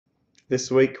this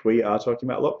week we are talking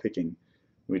about lockpicking,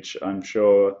 which I'm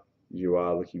sure you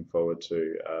are looking forward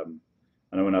to.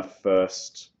 I know when I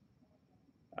first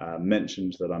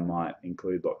mentioned that I might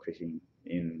include lockpicking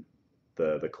in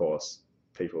the course,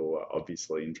 people were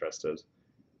obviously interested,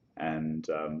 and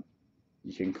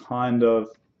you can kind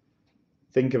of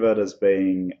think of it as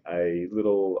being a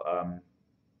little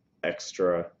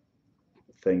extra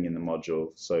thing in the module,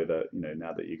 so that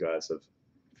now that you guys have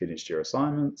finished your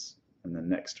assignments, and then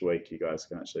next week you guys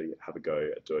can actually have a go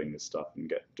at doing this stuff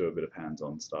and do a bit of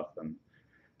hands-on stuff, and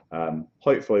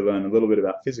hopefully learn a little bit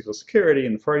about physical security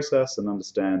in the process and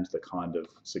understand the kind of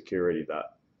security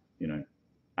that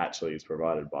actually is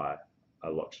provided by a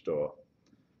locked door.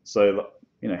 So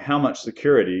how much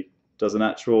security does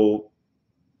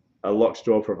a locked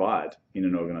door provide in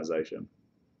an organization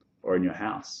or in your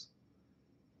house?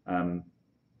 I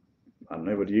don't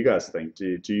know, what do you guys think?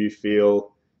 Do you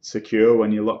feel secure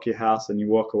when you lock your house and you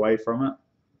walk away from it?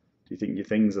 Do you think your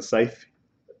things are safe?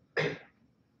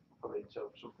 Probably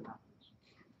until something happens.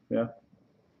 Yeah.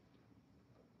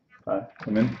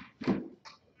 Come in.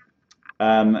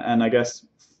 And I guess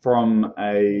from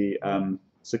a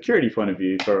security point of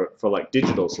view, for like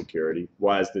digital security,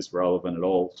 why is this relevant at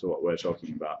all to what we're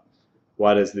talking about?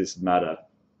 Why does this matter?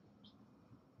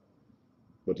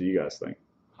 What do you guys think?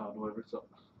 How do I rig it up?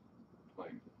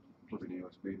 Like plugging a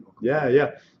USB.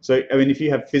 Yeah. So I mean, if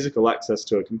you have physical access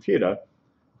to a computer,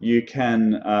 you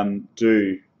can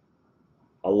do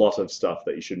a lot of stuff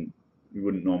that you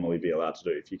wouldn't normally be allowed to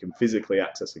do. If you can physically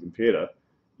access a computer,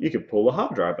 you could pull the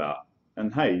hard drive out,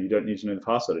 and hey, you don't need to know the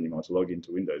password anymore to log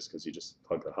into Windows, because you just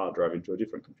plug the hard drive into a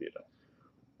different computer.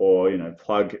 Or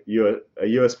plug a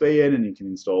USB in, and you can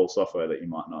install software that you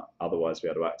might not otherwise be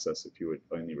able to access if you were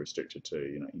only restricted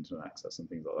to internet access and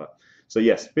things like that. So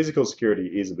yes, physical security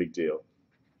is a big deal.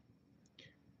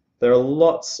 There are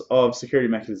lots of security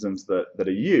mechanisms that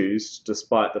are used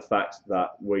despite the fact that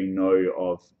we know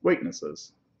of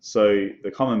weaknesses. So the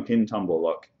common pin tumbler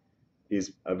lock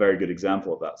is a very good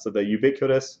example of that. So they're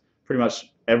ubiquitous. Pretty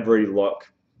much every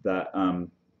lock that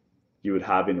you would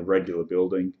have in a regular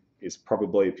building is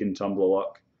probably a pin tumbler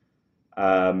lock.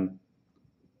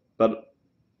 But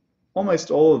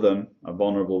almost all of them are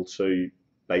vulnerable to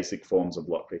basic forms of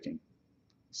lockpicking.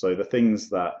 So the things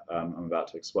that I'm about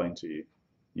to explain to you,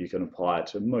 you can apply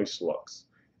to most locks.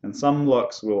 And some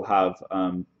locks will have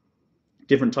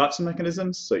different types of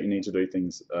mechanisms, so you need to do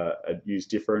things, use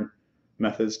different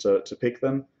methods to pick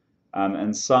them.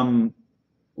 And some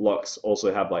locks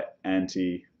also have like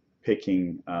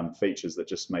anti-picking features that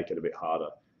just make it a bit harder.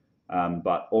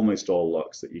 But almost all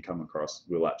locks that you come across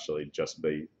will actually just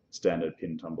be standard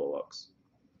pin tumbler locks.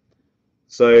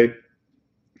 So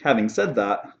having said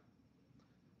that,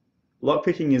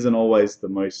 lockpicking isn't always the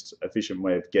most efficient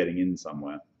way of getting in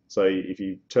somewhere. So if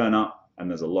you turn up and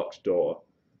there's a locked door,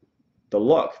 the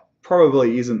lock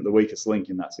probably isn't the weakest link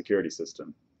in that security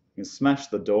system. You can smash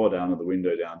the door down or the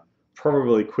window down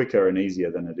probably quicker and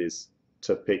easier than it is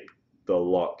to pick the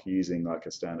lock using like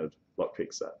a standard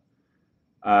lockpick set.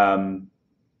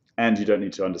 And you don't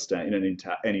need to understand, you don't need to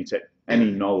have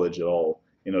any knowledge at all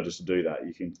in order to do that.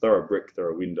 You can throw a brick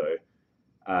through a window,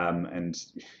 and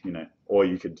or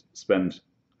you could spend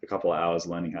a couple of hours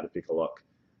learning how to pick a lock,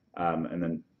 and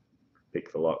then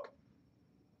pick the lock.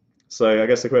 So I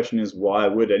guess the question is, why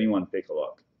would anyone pick a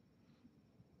lock?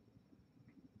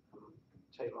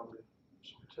 Take longer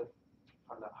to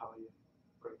find out how you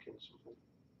broke in something.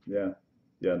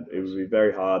 Yeah, it would be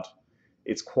very hard.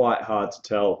 It's quite hard to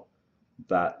tell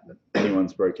that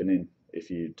anyone's broken in if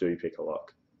you do pick a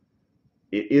lock.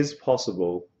 It is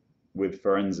possible with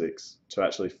forensics to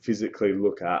actually physically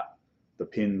look at the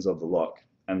pins of the lock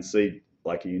and see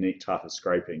like a unique type of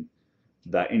scraping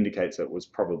that indicates it was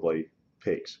probably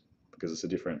picked, because it's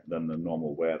different than the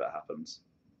normal wear that happens.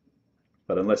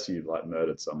 But unless you've like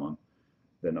murdered someone,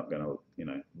 they're not going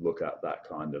to look at that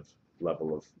kind of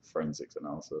level of forensics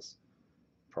analysis,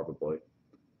 probably.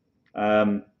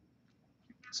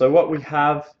 So what we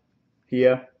have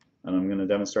here, and I'm going to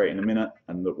demonstrate in a minute,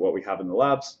 and what we have in the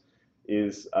labs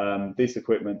is this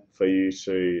equipment for you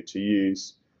to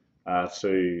use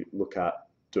to look at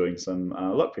doing some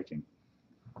lockpicking.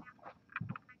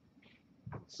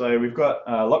 So we've got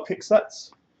lockpick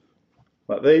sets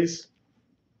like these.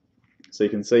 So you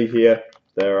can see here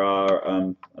there are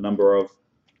a number of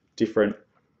different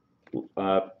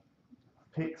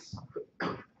picks.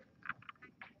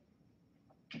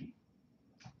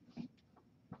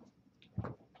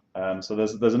 So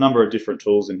there's a number of different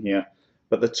tools in here,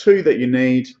 but the two that you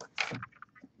need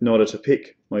in order to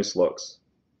pick most locks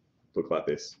look like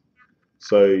this.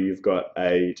 So you've got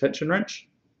a tension wrench,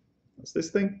 that's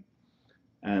this thing,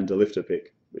 and a lifter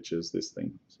pick, which is this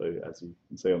thing. So as you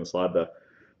can see on the slide there,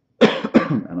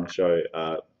 and I'll show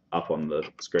up on the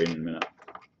screen in a minute.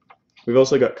 We've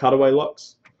also got cutaway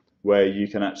locks, where you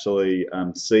can actually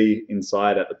see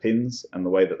inside at the pins and the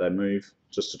way that they move,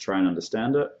 just to try and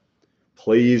understand it.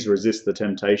 Please resist the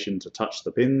temptation to touch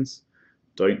the pins.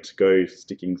 Don't go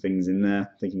sticking things in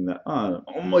there thinking that, oh,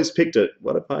 I almost picked it.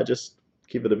 What if I just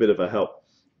give it a bit of a help?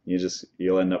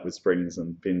 You'll end up with springs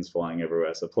and pins flying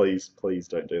everywhere. So please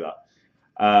don't do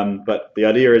that. But the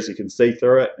idea is you can see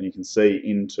through it and you can see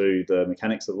into the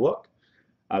mechanics of the lock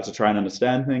to try and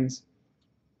understand things.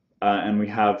 And we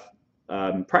have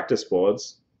practice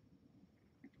boards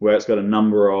where it's got a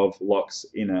number of locks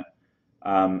in it.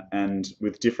 And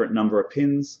with different number of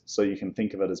pins, so you can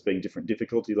think of it as being different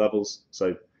difficulty levels.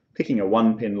 So picking a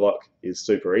 1-pin lock is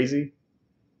super easy,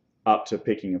 up to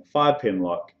picking a 5-pin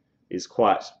lock is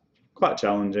quite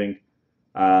challenging,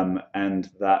 and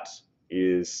that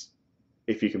is,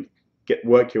 if you can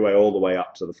work your way all the way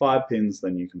up to the 5 pins,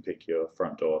 then you can pick your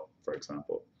front door, for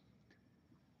example.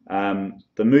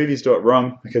 The movies do it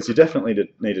wrong because you definitely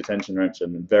need a tension wrench,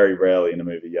 and very rarely in a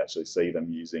movie you actually see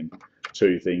them using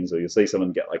 2 things, or you'll see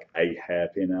someone get like a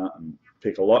hairpin out and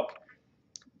pick a lock.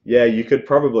 Yeah, you could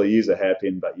probably use a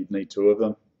hairpin, but you'd need 2 of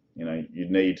them. You'd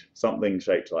need something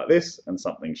shaped like this and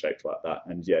something shaped like that.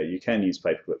 And yeah, you can use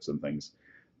paper clips and things,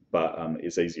 but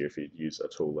it's easier if you use a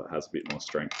tool that has a bit more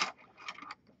strength.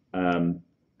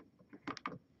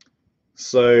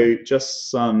 So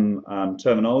just some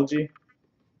terminology.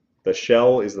 The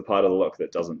shell is the part of the lock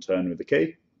that doesn't turn with the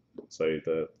key, so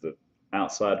the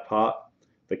outside part.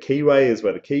 The keyway is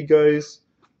where the key goes.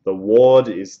 The ward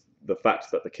is the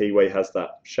fact that the keyway has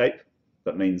that shape.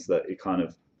 That means that it kind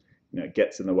of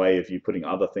gets in the way of you putting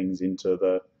other things into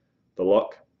the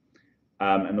lock.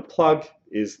 And the plug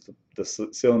is the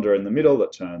cylinder in the middle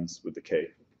that turns with the key.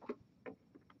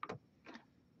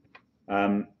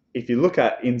 If you look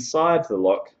at inside the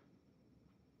lock,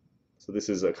 so this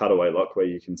is a cutaway lock where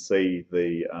you can see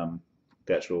the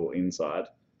actual inside.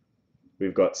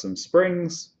 We've got some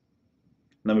springs,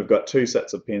 and then we've got 2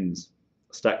 sets of pins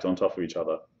stacked on top of each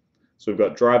other. So we've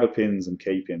got driver pins and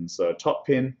key pins, so a top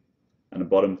pin and a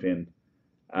bottom pin.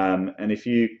 And if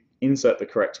you insert the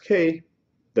correct key,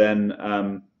 then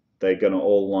they're going to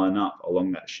all line up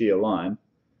along that shear line,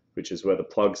 which is where the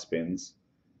plug spins.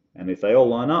 And if they all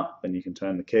line up, then you can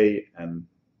turn the key and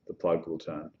the plug will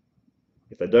turn.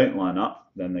 If they don't line up,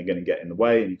 then they're going to get in the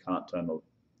way and you can't turn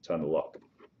the lock.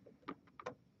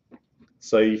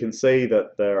 So you can see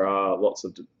that there are lots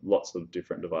of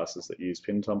different devices that use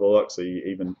pin tumbler locks. So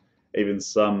even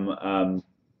some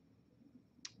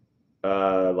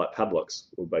like padlocks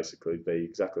will basically be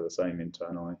exactly the same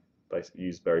internally. They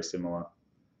use very similar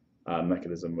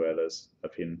mechanism where there's a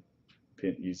pin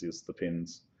uses the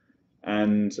pins,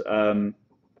 and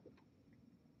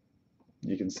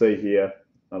you can see here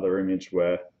another image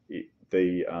where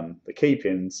the key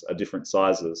pins are different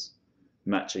sizes,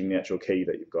 matching the actual key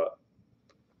that you've got.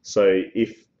 So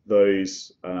if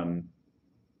those,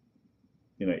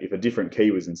 if a different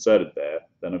key was inserted there,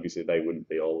 then obviously they wouldn't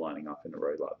be all lining up in a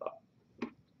row like that.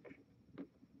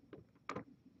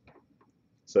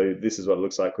 So this is what it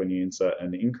looks like when you insert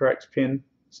an incorrect pin.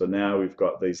 So now we've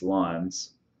got these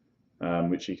lines,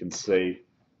 which you can see.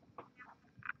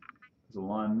 There's a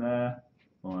line there,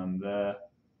 line there,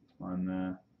 line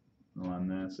there, line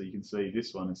there. So you can see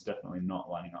this one is definitely not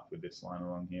lining up with this line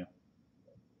along here.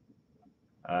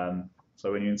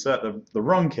 So when you insert the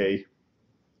wrong key,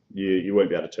 you won't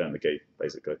be able to turn the key,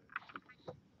 basically.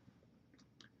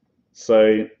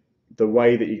 So the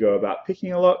way that you go about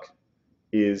picking a lock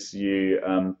is you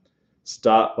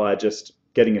start by just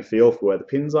getting a feel for where the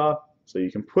pins are. So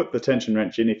you can put the tension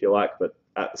wrench in if you like, but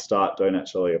at the start don't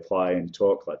actually apply any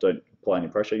torque, like don't apply any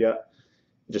pressure yet.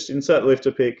 Just insert the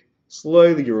lifter pick,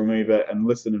 slowly you remove it, and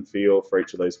listen and feel for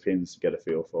each of those pins to get a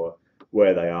feel for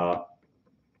where they are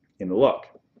in the lock.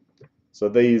 So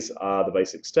these are the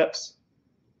basic steps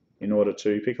in order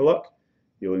to pick a lock.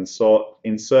 You'll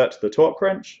insert the torque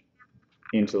wrench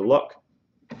into the lock.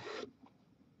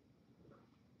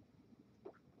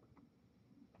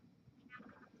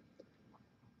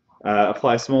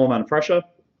 Apply a small amount of pressure.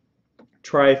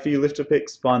 Try a few lifter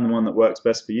picks, find the one that works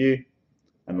best for you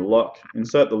and the lock.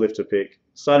 Insert the lifter pick,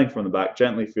 starting from the back,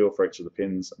 gently feel for each of the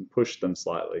pins and push them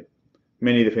slightly.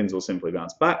 Many of the pins will simply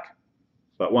bounce back,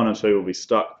 but 1 or 2 will be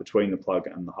stuck between the plug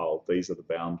and the hole. These are the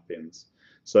bound pins.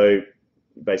 So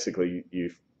basically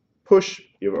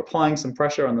you're applying some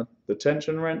pressure on the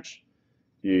tension wrench.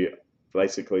 You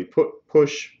basically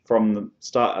push from the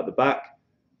start at the back,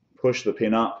 push the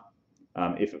pin up.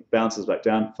 If it bounces back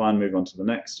down, fine, move on to the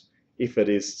next. if it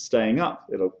is staying up,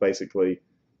 it'll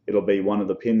be one of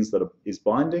the pins that is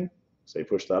binding. So you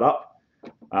push that up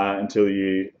until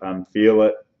you feel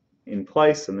it in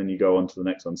place, and then you go on to the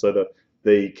next one. So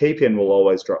the key pin will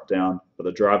always drop down, but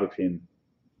the driver pin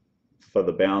for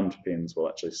the bound pins will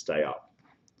actually stay up.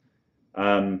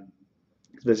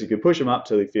 So you can push them up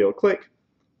till you feel a click,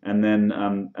 and then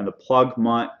and the plug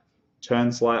might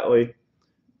turn slightly.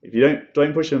 If you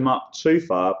don't push them up too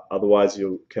far, otherwise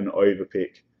you can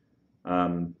overpick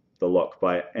the lock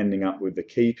by ending up with the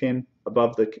key pin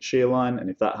above the shear line, and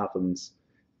if that happens,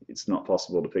 it's not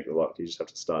possible to pick the lock. You just have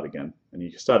to start again, and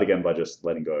you can start again by just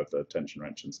letting go of the tension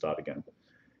wrench and start again.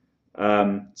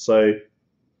 So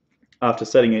after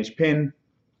setting each pin,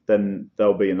 then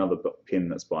there'll be another pin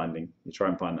that's binding. You try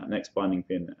and find that next binding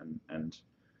pin and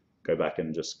go back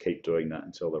and just keep doing that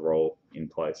until they're all in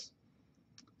place.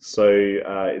 So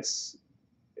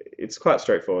it's quite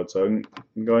straightforward. So I'm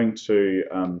going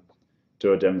to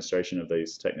do a demonstration of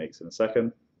these techniques in a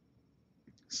second.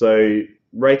 So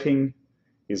raking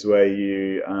is where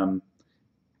you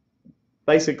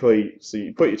basically, so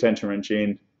you put your tension wrench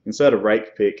in, insert a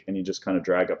rake pick, and you just kind of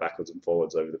drag it backwards and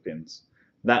forwards over the pins.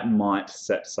 That might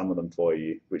set some of them for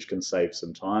you, which can save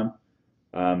some time.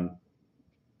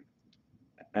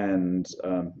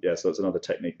 Yeah, so it's another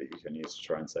technique that you can use to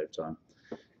try and save time.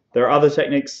 There are other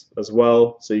techniques as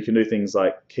well. So you can do things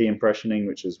like key impressioning,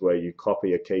 which is where you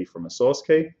copy a key from a source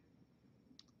key.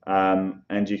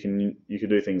 And you can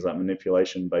do things like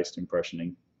manipulation-based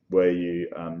impressioning, where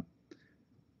you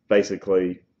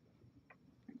basically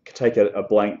take a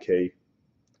blank key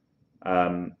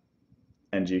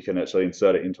and you can actually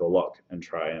insert it into a lock and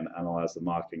try and analyze the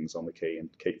markings on the key and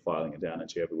keep filing it down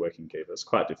until you have a working key. But it's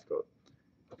quite difficult.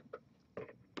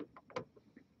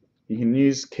 You can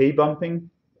use key bumping,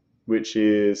 which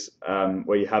is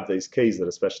where you have these keys that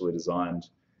are specially designed,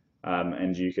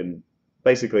 and you can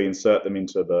basically insert them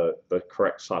into the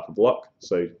correct type of lock.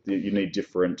 So you need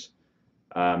different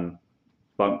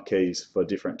bump keys for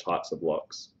different types of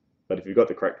locks. But if you've got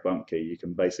the correct bump key, you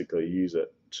can basically use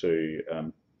it to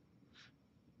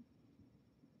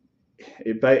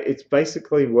it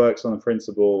basically works on the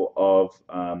principle of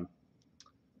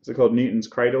is it called Newton's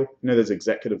cradle? You know, there's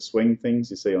executive swing things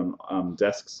you see on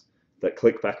desks that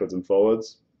click backwards and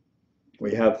forwards.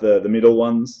 We have the middle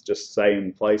ones just stay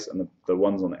in place, and the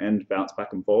ones on the end bounce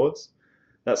back and forwards.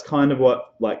 That's kind of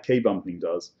what like key bumping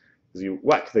does, is you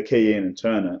whack the key in and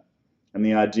turn it, and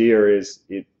the idea is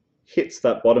it hits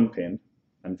that bottom pin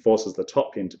and forces the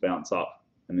top pin to bounce up,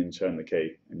 and then turn the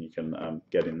key, and you can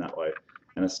get in that way.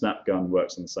 And a snap gun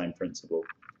works on the same principle,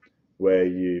 where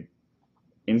you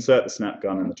insert the snap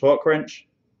gun in the torque wrench,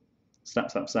 snap,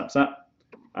 snap, snap, snap,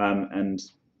 and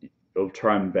it'll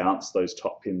try and bounce those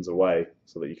top pins away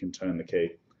so that you can turn the key.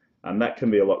 And that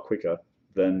can be a lot quicker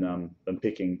than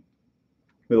picking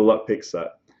with a lockpick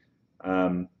set.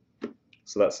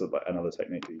 So that's another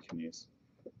technique that you can use.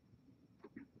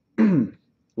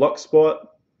 Lock sport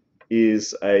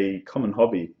is a common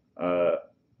hobby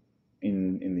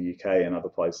in the UK and other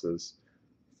places,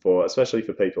 especially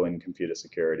for people in computer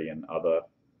security and other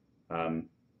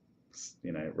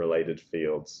related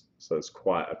fields. So it's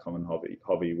quite a common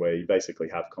hobby where you basically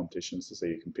have competitions to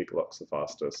see who can pick locks the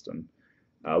fastest, and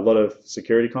a lot of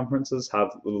security conferences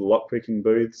have little lockpicking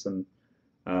booths and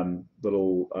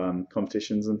little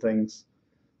competitions and things.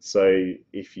 So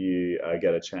if you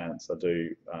get a chance, I do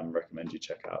recommend you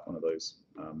check out one of those.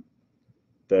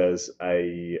 There's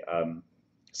a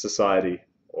society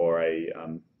or a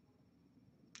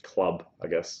club, I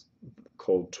guess,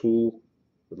 called Tool,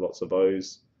 with lots of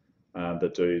O's,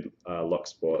 that do lock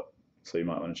sport. So you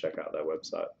might want to check out their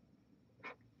website.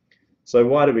 So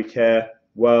why do we care?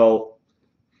 Well,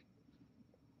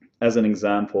 as an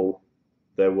example,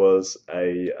 there was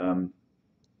a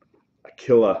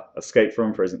killer escaped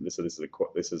from prison. This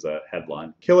is a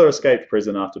headline. Killer escaped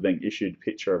prison after being issued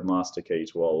picture of master key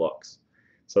to all locks.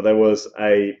 So there was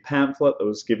a pamphlet that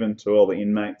was given to all the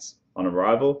inmates on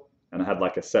arrival, and it had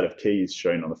like a set of keys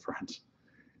shown on the front,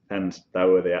 and they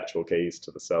were the actual keys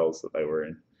to the cells that they were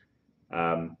in.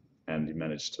 And he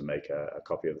managed to make a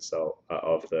copy of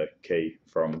the key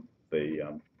from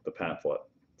the pamphlet.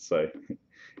 So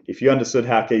if you understood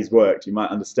how keys worked, you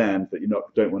might understand that you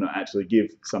don't want to actually give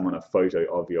someone a photo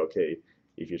of your key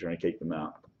if you're trying to keep them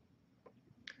out.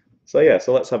 So yeah,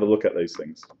 so let's have a look at these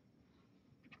things.